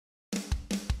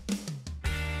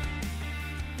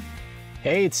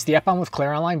Hey, it's Stjepan with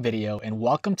Claire Online Video, and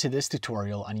welcome to this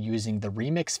tutorial on using the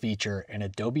Remix feature in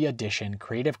Adobe Audition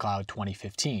Creative Cloud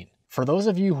 2015. For those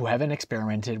of you who haven't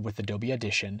experimented with Adobe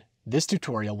Audition, this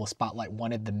tutorial will spotlight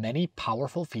one of the many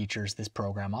powerful features this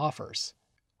program offers.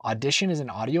 Audition is an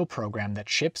audio program that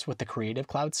ships with the Creative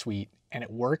Cloud suite, and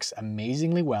it works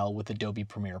amazingly well with Adobe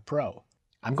Premiere Pro.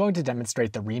 I'm going to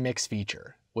demonstrate the Remix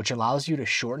feature, which allows you to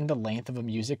shorten the length of a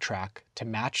music track to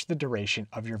match the duration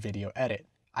of your video edit.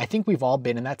 I think we've all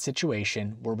been in that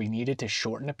situation where we needed to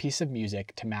shorten a piece of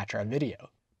music to match our video,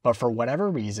 but for whatever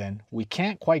reason, we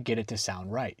can't quite get it to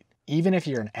sound right. Even if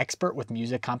you're an expert with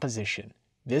music composition,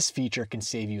 this feature can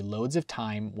save you loads of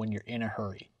time when you're in a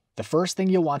hurry. The first thing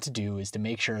you'll want to do is to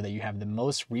make sure that you have the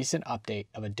most recent update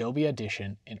of Adobe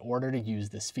Audition in order to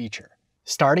use this feature.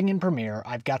 Starting in Premiere,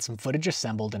 I've got some footage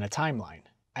assembled in a timeline.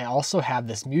 I also have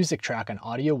this music track on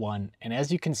Audio 1, and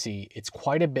as you can see, it's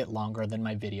quite a bit longer than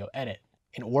my video edit.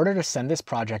 In order to send this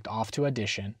project off to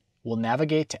Audition, we'll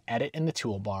navigate to Edit in the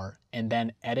toolbar and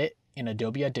then Edit in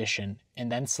Adobe Audition and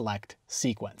then select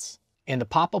Sequence. In the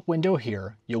pop-up window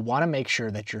here, you'll want to make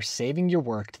sure that you're saving your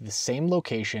work to the same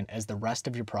location as the rest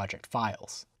of your project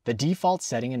files. The default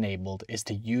setting enabled is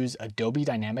to use Adobe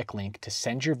Dynamic Link to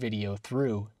send your video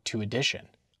through to Audition.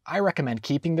 I recommend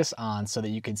keeping this on so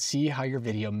that you can see how your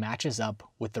video matches up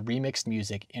with the remixed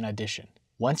music in Audition.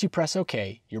 Once you press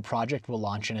OK, your project will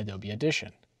launch in Adobe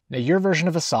Audition. Now, your version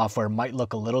of the software might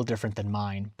look a little different than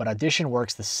mine, but Audition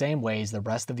works the same way as the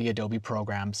rest of the Adobe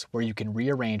programs, where you can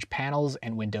rearrange panels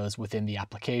and windows within the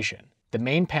application. The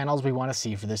main panels we want to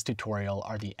see for this tutorial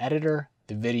are the editor,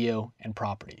 the video, and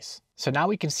properties. So now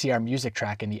we can see our music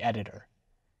track in the editor.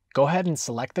 Go ahead and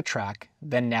select the track,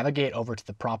 then navigate over to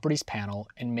the Properties panel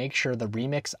and make sure the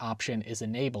Remix option is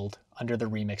enabled under the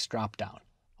Remix dropdown.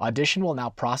 Audition will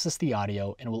now process the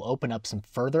audio and will open up some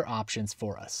further options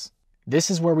for us.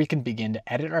 This is where we can begin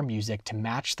to edit our music to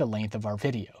match the length of our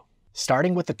video.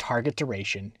 Starting with the target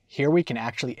duration, here we can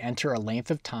actually enter a length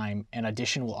of time and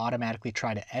Audition will automatically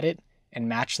try to edit and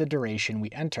match the duration we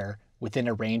enter within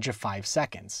a range of 5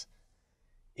 seconds.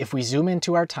 If we zoom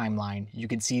into our timeline, you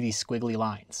can see these squiggly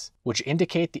lines, which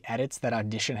indicate the edits that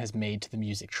Audition has made to the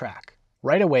music track.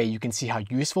 Right away, you can see how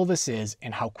useful this is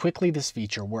and how quickly this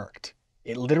feature worked.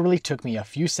 It literally took me a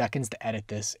few seconds to edit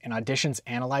this, and Audition's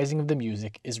analyzing of the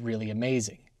music is really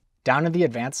amazing. Down in the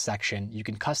advanced section, you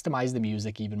can customize the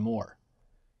music even more.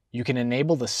 You can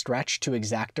enable the stretch to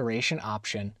exact duration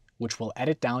option, which will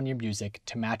edit down your music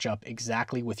to match up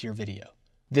exactly with your video.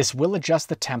 This will adjust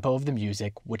the tempo of the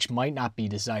music, which might not be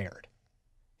desired.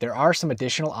 There are some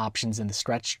additional options in the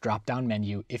stretch drop-down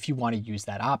menu if you want to use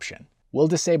that option. We'll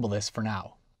disable this for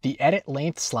now. The Edit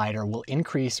Length slider will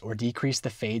increase or decrease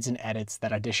the fades and edits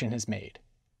that Audition has made.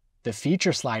 The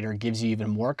Feature slider gives you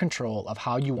even more control of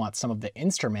how you want some of the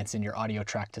instruments in your audio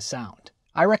track to sound.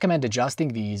 I recommend adjusting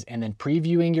these and then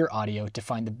previewing your audio to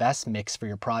find the best mix for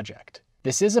your project.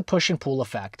 This is a push and pull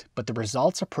effect, but the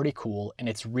results are pretty cool and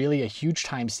it's really a huge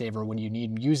time saver when you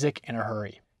need music in a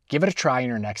hurry. Give it a try in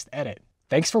your next edit.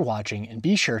 Thanks for watching and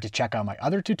be sure to check out my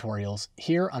other tutorials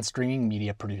here on Streaming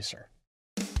Media Producer.